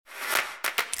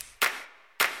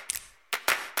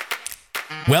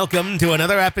Welcome to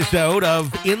another episode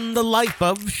of In the Life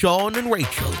of Shawn and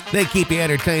Rachel. They keep you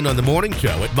entertained on the morning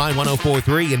show at My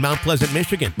 104.3 in Mount Pleasant,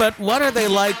 Michigan. But what are they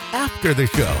like after the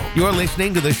show? You're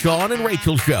listening to the Shawn and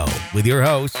Rachel Show with your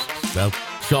hosts,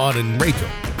 Shawn and Rachel.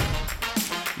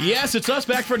 Yes, it's us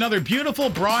back for another beautiful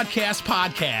broadcast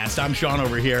podcast. I'm Shawn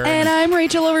over here. And I'm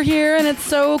Rachel over here, and it's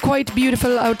so quite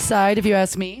beautiful outside, if you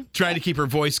ask me. Trying to keep her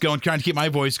voice going, trying to keep my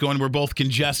voice going. We're both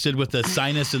congested with the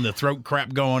sinus and the throat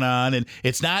crap going on, and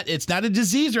it's not a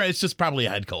disease, right? It's just probably a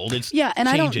head cold. It's and changing.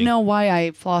 I don't know why I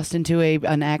flossed into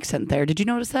an accent there. Did you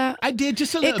notice that? I did,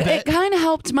 just a little bit. It kind of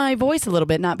helped my voice a little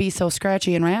bit, not be so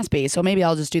scratchy and raspy. So maybe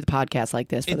I'll just do the podcast like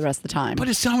this for the rest of the time. But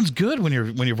it sounds good when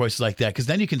your voice is like that, because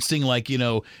then you can sing like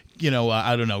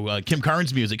I don't know, Kim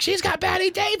Carnes music. She's got Betty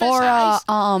Davis eyes.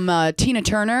 Or Tina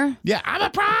Turner. Yeah, I'm a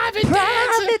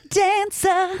private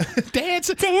dancer.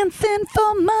 Dancing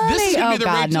for money. This is going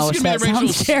to be the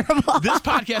sounds terrible. This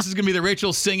podcast is going to be the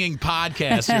Rachel singing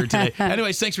podcast here today.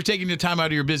 Anyways, thanks for taking the time out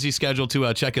of your busy schedule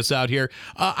to check us out here.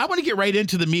 I want to get right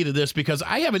into the meat of this because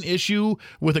I have an issue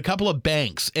with a couple of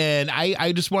banks, and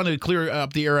I just wanted to clear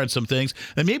up the air on some things.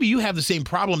 And maybe you have the same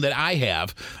problem that I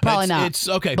have. Probably not. It's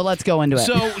okay. But let's go into it.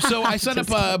 So I set up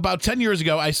about 10 years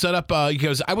ago. I set up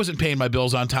because I wasn't paying my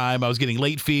bills on time. I was getting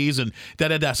late fees and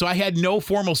da-da-da. So I had no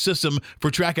formal system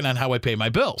for tracking on how I pay my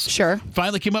bills. Sure.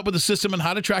 Finally came up with a system on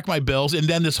how to track my bills. And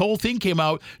then this whole thing came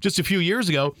out just a few years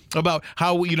ago about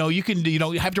how, you can,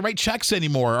 you have to write checks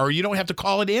anymore, or you don't have to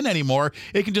call it in anymore.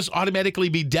 It can just automatically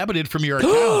be debited from your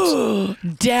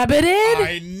account. Debited?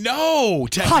 I know.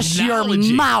 Hush your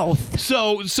mouth.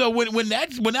 So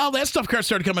when all that stuff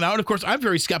started coming out, and of course I'm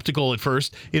very skeptical at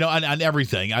first, on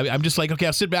everything. I'm just like, okay,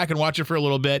 I'll sit back and watch it for a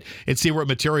little bit and see where it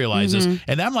materializes.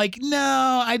 Mm-hmm. And I'm like,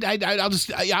 no,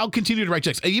 I'll continue to write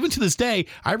checks. Even to this day,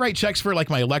 I write checks for like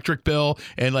my electric bill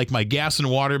and like my gas and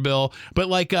water bill. But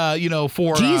like, for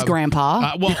Jeez,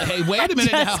 Grandpa. Well, hey, wait a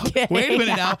minute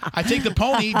now. I take the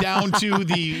pony down to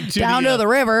the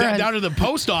river, down to the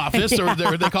post office, or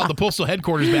they called the postal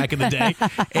headquarters back in the day.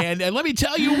 And let me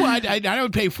tell you what, I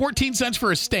would pay 14 cents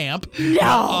for a stamp. No.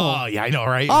 Oh, yeah, I know,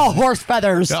 right? Oh, horse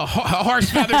feathers. Horse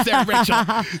feathers there, Rachel.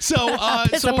 So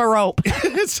piss up a rope.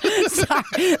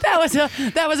 Sorry,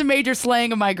 that was a major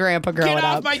slaying of my grandpa growing up. Get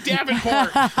off my Davenport.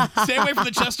 Stay away from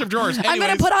the chest of drawers. Anyways. I'm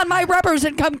going to put on my rubbers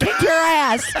and come kick your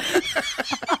ass.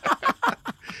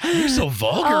 You're so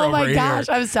vulgar over here. Oh my gosh,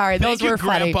 I'm sorry. Those were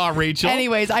funny. Grandpa Rachel.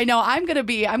 Anyways, I know I'm gonna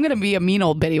be a mean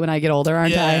old biddy when I get older,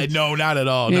 aren't I? Yeah, no, not at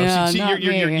all. No, yeah,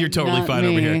 you're totally not fine me.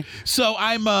 over here. So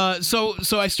I'm so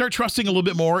I start trusting a little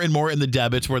bit more and more in the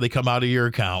debits where they come out of your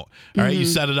account. All right, you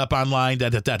set it up online,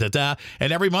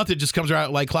 and every month it just comes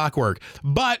out like clockwork.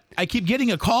 But I keep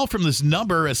getting a call from this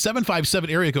number, a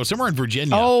 757 area code, somewhere in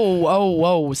Virginia.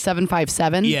 Oh,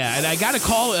 757. Yeah, and I got a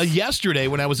call yesterday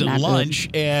when I was at lunch,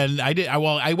 and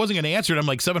I wasn't going to answer it. I'm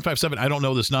like, 757, I don't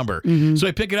know this number. Mm-hmm. So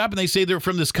I pick it up, and they say they're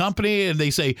from this company, and they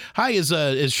say, hi, is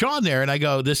Shawn there? And I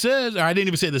go, this is, or I didn't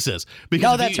even say this is.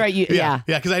 No, that's right. Yeah,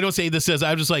 because I don't say this is.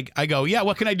 I'm just like, I go, yeah,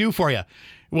 what can I do for you?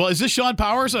 Well, is this Shawn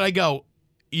Powers? And I go,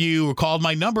 you called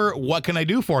my number. What can I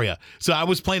do for you? So I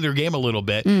was playing their game a little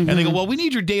bit. Mm-hmm. And they go, well, we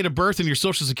need your date of birth and your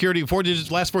social security,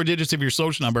 last four digits of your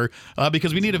social number,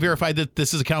 because we need to verify that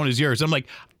this account is yours. I'm like,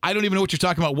 I don't even know what you're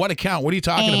talking about. What account? What are you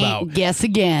talking about? Guess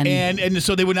again. And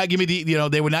so they would not give me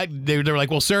they were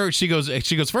like, well, sir, she goes,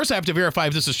 first I have to verify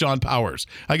if this is Shawn Powers.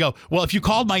 I go, well, if you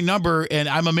called my number and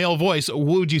I'm a male voice,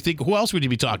 who else would you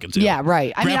be talking to? Yeah,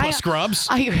 right. Grandpa Scrubs?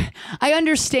 I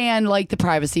understand like the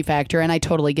privacy factor, and I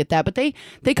totally get that, but they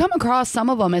come across, some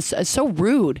of them, as so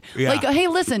rude. Yeah. Like, hey,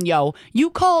 listen, you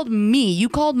called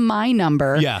my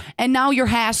number, and now you're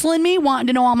hassling me, wanting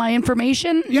to know all my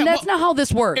information. Yeah, that's not how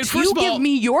this works. You give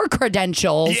me your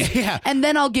credentials, and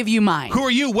then I'll give you mine. Who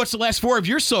are you? What's the last four of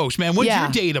your social, man? What's your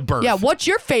date of birth? Yeah, what's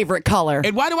your favorite color?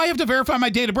 And why do I have to verify my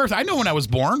date of birth? I know when I was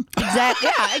born.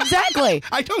 Exactly.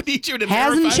 I don't need you to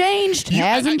Hasn't verify. Changed.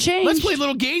 Hasn't changed. Let's play a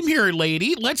little game here,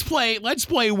 lady. Let's play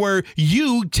where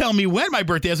you tell me when my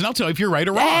birthday is, and I'll tell you if you're right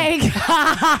or wrong.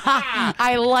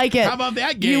 I like it. How about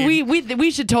that game?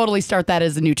 We should totally start that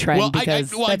as a new trend. Well,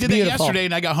 because I did beautiful. that yesterday,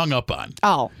 and I got hung up on.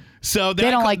 Oh. So they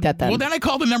don't like that then. Well, then I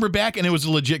called the number back, and it was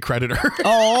a legit creditor.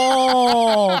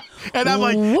 Oh. and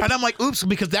I'm like, oops,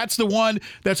 because that's one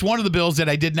of the bills that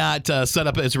I did not set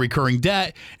up as a recurring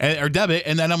debt or debit.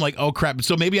 And then I'm like, oh crap.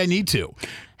 So maybe I need to.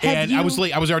 And I was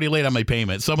late. I was already late on my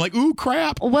payment. So I'm like, ooh,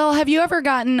 crap. Well, have you ever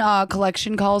gotten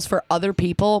collection calls for other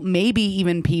people, maybe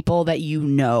even people that you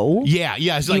know? Yeah.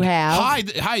 It's like, have?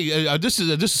 hi. This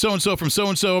is so and so from so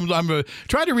and so. I'm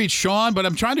trying to reach Shawn, but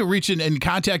I'm trying to reach in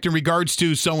contact in regards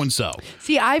to so and so.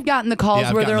 See, I've gotten the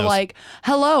calls where they're like,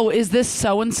 "Hello, is this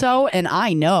so and so?" And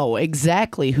I know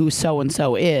exactly who so and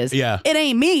so is. Yeah, it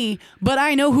ain't me, but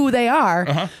I know who they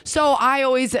are. So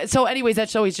anyways,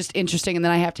 that's always just interesting, and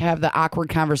then I have to have the awkward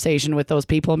conversation with those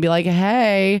people and be like,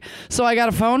 "Hey, so I got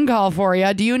a phone call for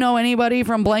you. Do you know anybody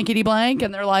from blankety blank?"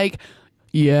 And they're like,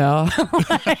 yeah.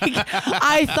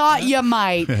 I thought you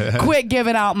might. Quit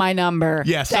giving out my number.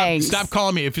 Yeah, Thanks. Stop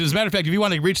calling me. As a matter of fact, if you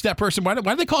want to reach that person, why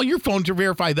do they call your phone to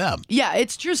verify them? Yeah,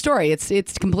 it's true story.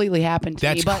 It's completely happened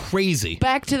to me. That's crazy.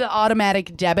 Back to the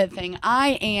automatic debit thing.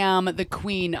 I am the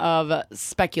queen of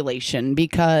speculation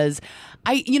because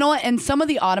you know what? And some of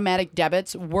the automatic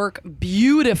debits work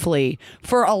beautifully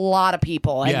for a lot of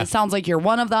people. And it sounds like you're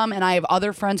one of them. And I have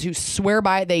other friends who swear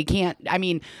by it. They can't, I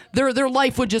mean, their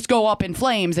life would just go up in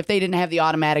flames if they didn't have the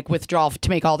automatic withdrawal to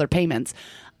make all their payments.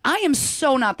 I am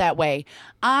so not that way.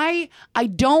 I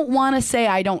don't want to say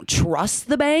I don't trust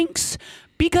the banks,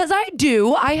 because I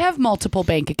do. I have multiple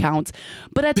bank accounts.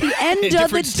 But at the end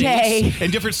of the day...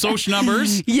 and different social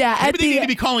numbers. Yeah. Maybe they need to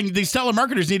be calling... These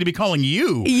telemarketers need to be calling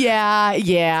you.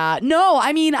 Yeah. No,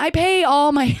 I mean, I pay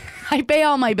all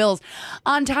my bills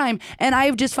on time, and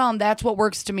I've just found that's what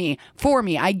works for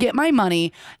me. I get my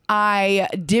money, I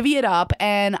divvy it up,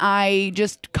 and I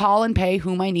just call and pay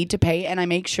whom I need to pay, and I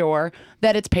make sure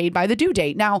that it's paid by the due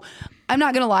date. Now, I'm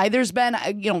not going to lie. There's been,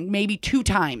 maybe 2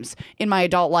 times in my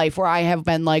adult life where I have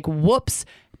been like, whoops,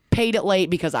 paid it late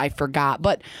because I forgot.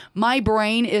 But my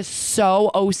brain is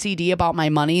so OCD about my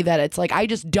money that it's like I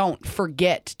just don't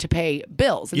forget to pay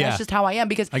bills. And that's just how I am,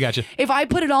 because I got you. If I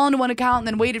put it all into one account and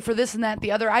then waited for this and that and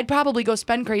the other, I'd probably go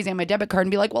spend crazy on my debit card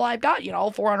and be like, well, I've got,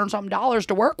 $400 something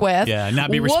to work with. Yeah, not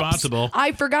be responsible.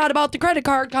 I forgot about the credit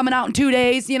card coming out in 2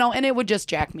 days, and it would just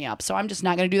jack me up. So I'm just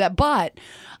not going to do that. But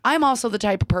I'm also the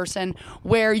type of person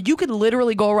where you could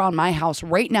literally go around my house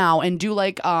right now and do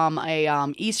like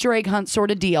a Easter egg hunt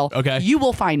sort of deal. Okay. You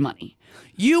will find money.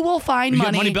 You will find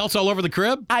money. Money belts all over the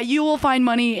crib? You will find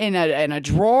money in a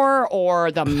drawer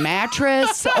or the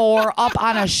mattress or up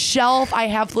on a shelf. I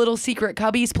have little secret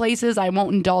cubbies places. I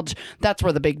won't indulge. That's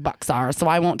where the big bucks are, so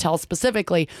I won't tell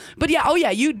specifically. But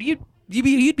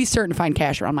you'd be certain to find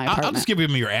cash around my apartment. I'll just give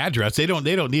them your address. They don't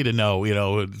need to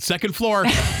know. Second floor.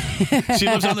 She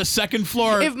lives on the second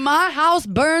floor. If my house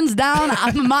burns down,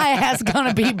 my ass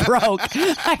gonna be broke.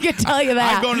 I can tell you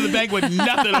that. I'm going to the bank with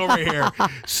nothing over here.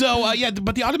 So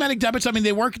but the automatic debits, I mean,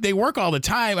 they work all the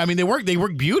time. I mean, they work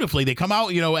beautifully. They come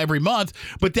out, every month.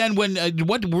 But then when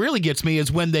what really gets me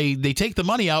is when they take the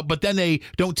money out, but then they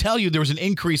don't tell you there was an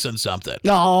increase on something.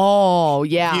 Oh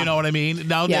yeah. You know what I mean?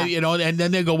 Now they, and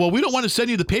then they go, well, we don't want to send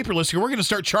you the paperless here. We're going to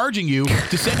start charging you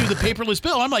to send you the paperless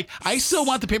bill. I'm like, I still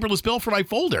want the paperless bill for my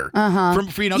folder.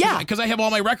 Because I have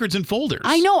all my records in folders.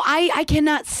 I know. I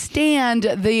cannot stand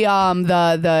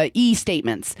the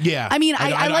e-statements. Yeah. I mean,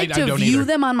 I like to view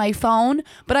them on my phone,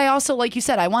 but I also, like you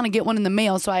said, I want to get one in the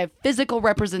mail so I have physical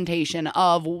representation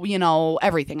of,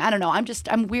 everything. I don't know.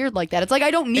 I'm weird like that. It's like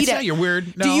I don't need it. Not you're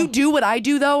weird. No. Do you do what I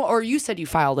do though, or you said you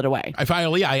filed it away? I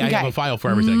have a file for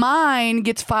everything. Mine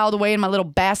gets filed away in my little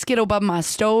basket above my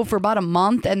stove for about a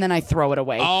month, and then I throw it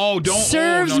away. Oh,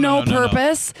 serves no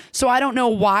purpose. So I don't know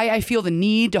why I feel the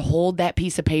need to hold that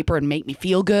piece of paper and make me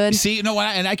feel good. See, and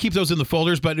I keep those in the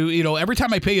folders, but every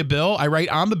time I pay a bill, I write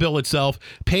on the bill itself,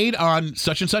 paid on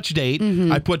such and such date.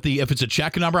 I put if it's a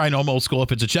check number, I know I'm old school.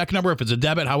 If it's a check number, if it's a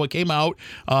debit, how it came out,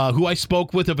 who I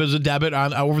spoke with, if it was a debit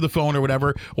on over the phone or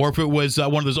whatever, or if it was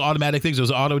one of those automatic things, it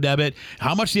was auto debit,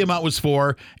 how much the amount was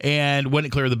for, and when it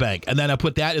cleared the bank. And then I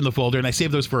put that in the folder, and I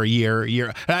save those for a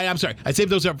year. I'm sorry, I save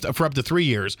those for up to 3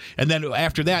 years, and then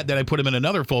after that, then I put them in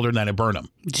another folder, and then I burn them.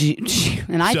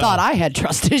 And I thought I had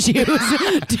trust issues,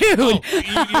 dude.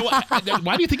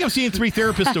 Why do you think I'm seeing 3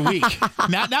 therapists a week?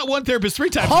 Not one therapist, 3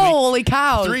 times Holy a week.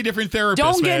 cow. 3 different therapists,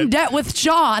 Don't get in debt with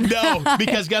Shawn. No,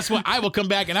 because guess what? I will come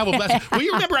back and I will bless you. Well,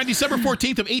 you remember on December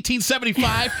 14th of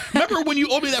 1875? Remember when you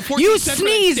owed me that 14 You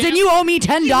sneezed and you owe me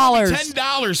 $10. You owe me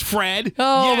 $10, Fred.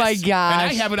 Oh, yes. my gosh.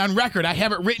 And I have it on record. I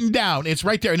have it written down. It's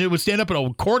right there, and it would stand up in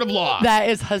a court of law. That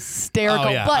is hysterical. Oh,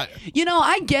 yeah. But,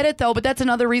 I get it, though, but that's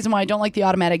another reason why I don't like the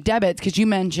automatic debits, because you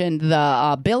mentioned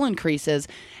the bill increases.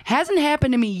 Hasn't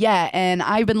happened to me yet, and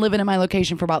I've been living in my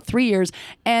location for about 3 years,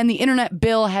 and the internet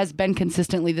bill has been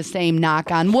consistently the same,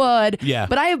 knock on wood. Yeah.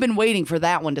 But I have been waiting for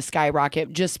that one to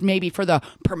skyrocket, just maybe for the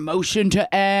promotion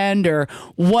to end or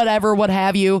whatever, what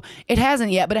have you. It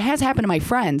hasn't yet, but it has happened to my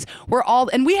friends.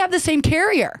 And we have the same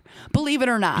carrier, believe it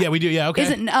or not. Yeah, we do. Yeah, okay.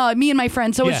 Isn't me and my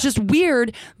friends. So it's just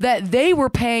weird that they were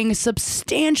paying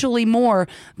substantially more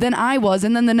than I was,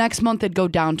 and then the next month it'd go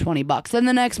down $20. Then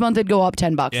the next month it'd go up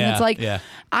 $10. Yeah, and it's like, yeah.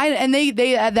 they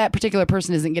that particular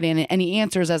person isn't getting any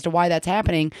answers as to why that's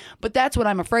happening. But that's what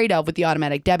I'm afraid of with the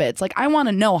automatic debit. It's like, I want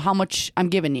to know how much I'm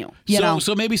giving you.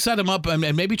 So maybe set them up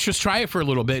and maybe just try it for a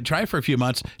little bit. Try it for a few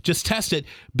months. Just test it.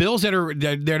 Bills that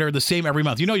are the same every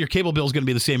month. You know your cable bill is going to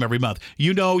be the same every month.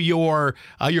 You know your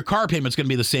car payment's going to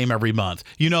be the same every month.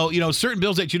 You know certain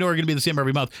bills that are going to be the same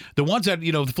every month. The ones that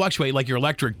fluctuate, like your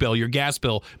electric bill, your gas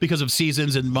bill, because of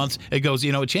seasons and months, it goes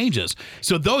it changes.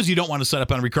 So those you don't want to set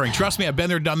up on recurring. Trust me, I've been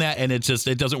there, done that, and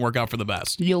it doesn't work out for the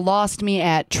best. You lost me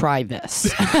at try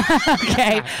this.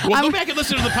 Okay. Well, go back and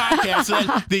listen to the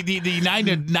podcast. The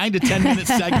 9 to 10 minute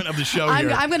segment of the show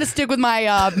here. I'm going to stick with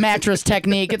my mattress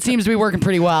technique. It seems to be working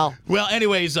pretty well. Well,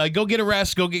 anyways, go get a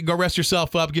rest. Go rest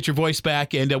yourself up. Get your voice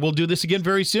back, and we'll do this again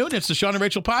very soon. It's the Shawn and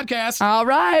Rachel podcast. All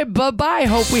right. Bye-bye.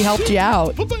 Hope we helped you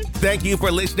out. Bye-bye. Thank you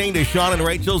for listening to Shawn and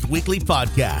Rachel's weekly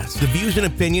podcast. The views and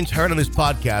opinions heard on this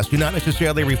podcast do not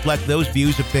necessarily reflect those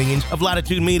views, opinions of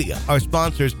Latitude Media, our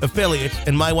sponsors, affiliates,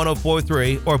 and My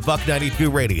 104.3 or Buck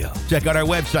 92 Radio. Check out our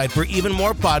website for even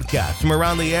more podcasts from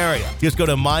around the area. Just go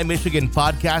to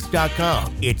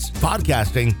mymichiganpodcast.com. It's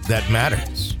podcasting that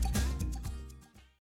matters.